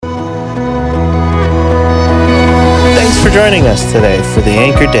joining us today for the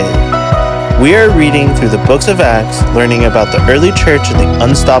Anchor Daily. We are reading through the books of Acts, learning about the early church and the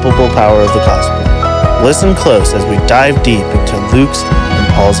unstoppable power of the gospel. Listen close as we dive deep into Luke's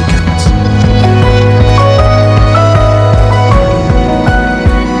and Paul's accounts.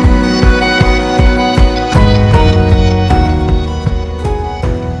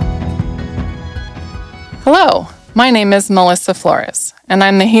 Hello, my name is Melissa Flores, and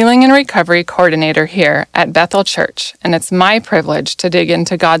I'm the Healing and Recovery Coordinator here at Bethel Church, and it's my privilege to dig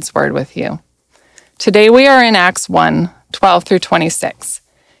into God's Word with you. Today we are in Acts 1, 12 through 26.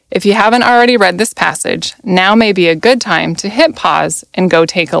 If you haven't already read this passage, now may be a good time to hit pause and go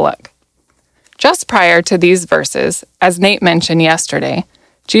take a look. Just prior to these verses, as Nate mentioned yesterday,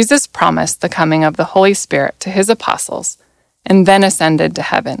 Jesus promised the coming of the Holy Spirit to his apostles and then ascended to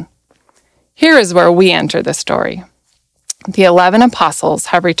heaven. Here is where we enter the story. The 11 apostles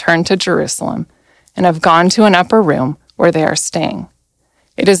have returned to Jerusalem and have gone to an upper room where they are staying.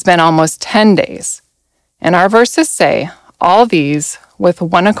 It has been almost 10 days, and our verses say, all these, with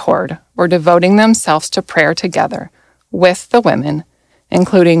one accord, were devoting themselves to prayer together with the women,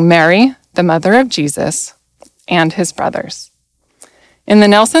 including Mary, the mother of Jesus, and his brothers. In the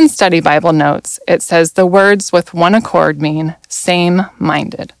Nelson Study Bible notes, it says the words with one accord mean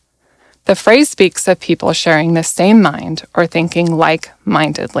same-minded. The phrase speaks of people sharing the same mind or thinking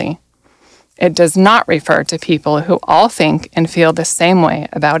like-mindedly. It does not refer to people who all think and feel the same way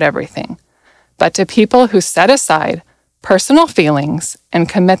about everything, but to people who set aside personal feelings and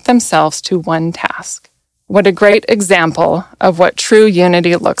commit themselves to one task. What a great example of what true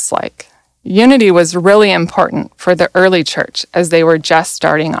unity looks like. Unity was really important for the early church as they were just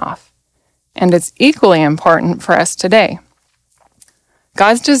starting off, and it's equally important for us today.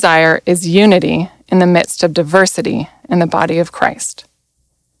 God's desire is unity in the midst of diversity in the body of Christ.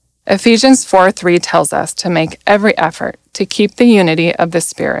 Ephesians 4:3 tells us to make every effort to keep the unity of the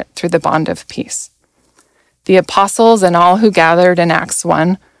Spirit through the bond of peace. The apostles and all who gathered in Acts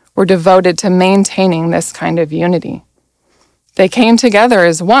 1 were devoted to maintaining this kind of unity. They came together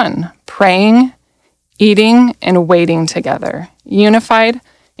as one, praying, eating, and waiting together, unified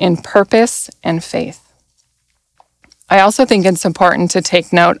in purpose and faith. I also think it's important to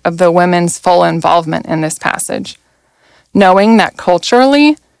take note of the women's full involvement in this passage, knowing that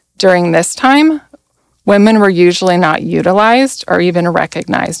culturally, during this time, women were usually not utilized or even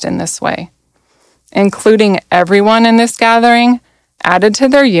recognized in this way. Including everyone in this gathering added to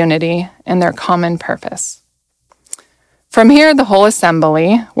their unity and their common purpose. From here, the whole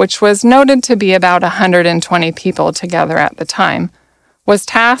assembly, which was noted to be about 120 people together at the time, was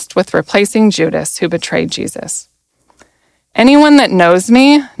tasked with replacing Judas, who betrayed Jesus. Anyone that knows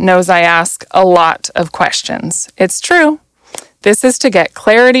me knows I ask a lot of questions. It's true. This is to get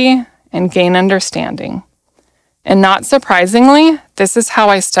clarity and gain understanding. And not surprisingly, this is how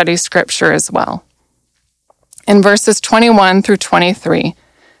I study Scripture as well. In verses 21 through 23,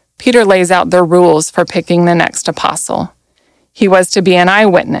 Peter lays out the rules for picking the next apostle. He was to be an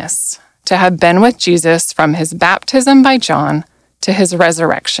eyewitness, to have been with Jesus from his baptism by John to his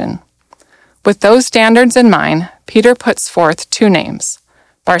resurrection. With those standards in mind, Peter puts forth two names,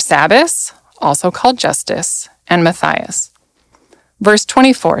 Barsabbas, also called Justus, and Matthias. Verse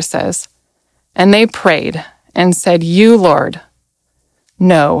 24 says, "And they prayed and said, 'You, Lord,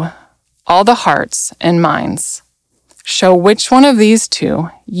 know all the hearts and minds. Show which one of these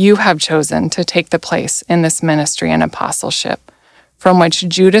two you have chosen to take the place in this ministry and apostleship, from which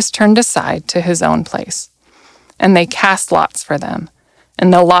Judas turned aside to his own place.' And they cast lots for them.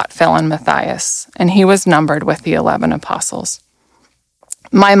 And the lot fell on Matthias, and he was numbered with the 11 apostles."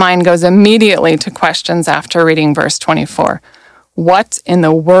 My mind goes immediately to questions after reading verse 24. What in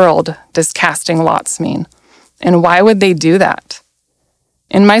the world does casting lots mean? And why would they do that?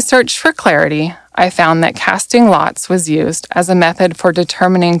 In my search for clarity, I found that casting lots was used as a method for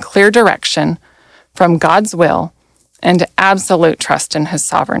determining clear direction from God's will and absolute trust in his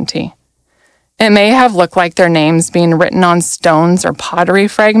sovereignty. It may have looked like their names being written on stones or pottery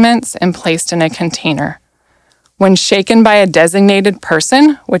fragments and placed in a container. When shaken by a designated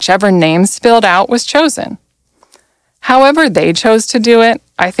person, whichever name spilled out was chosen. However they chose to do it,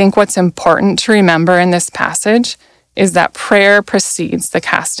 I think what's important to remember in this passage is that prayer precedes the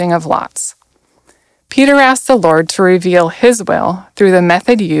casting of lots. Peter asked the Lord to reveal his will through the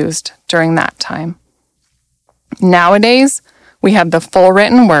method used during that time. Nowadays, we have the full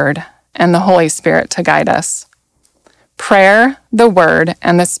written word and the Holy Spirit to guide us. Prayer, the Word,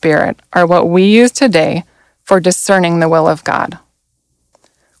 and the Spirit are what we use today for discerning the will of God.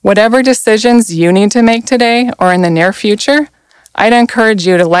 Whatever decisions you need to make today or in the near future, I'd encourage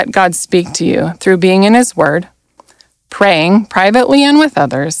you to let God speak to you through being in His Word, praying privately and with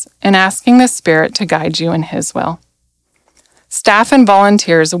others, and asking the Spirit to guide you in His will. Staff and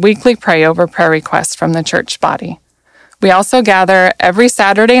volunteers weekly pray over prayer requests from the church body. We also gather every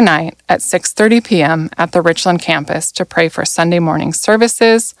Saturday night at 6:30 p.m. at the Richland campus to pray for Sunday morning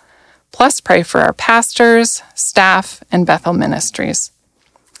services, plus pray for our pastors, staff, and Bethel ministries.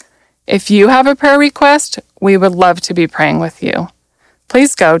 If you have a prayer request, we would love to be praying with you.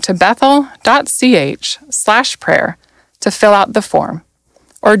 Please go to bethel.ch/prayer to fill out the form,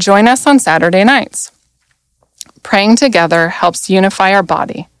 or join us on Saturday nights. Praying together helps unify our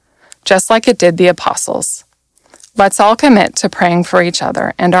body, just like it did the apostles. Let's all commit to praying for each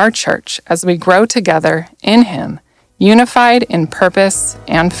other and our church as we grow together in Him, unified in purpose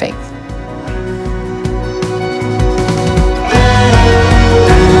and faith.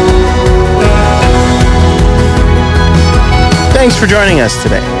 Thanks for joining us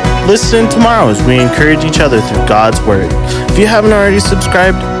today. Listen tomorrow as we encourage each other through God's Word. If you haven't already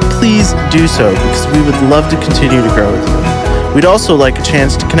subscribed, please do so because we would love to continue to grow with you. We'd also like a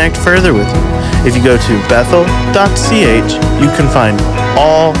chance to connect further with you. If you go to bethel.ch, you can find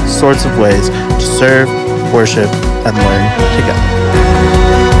all sorts of ways to serve, worship, and learn together.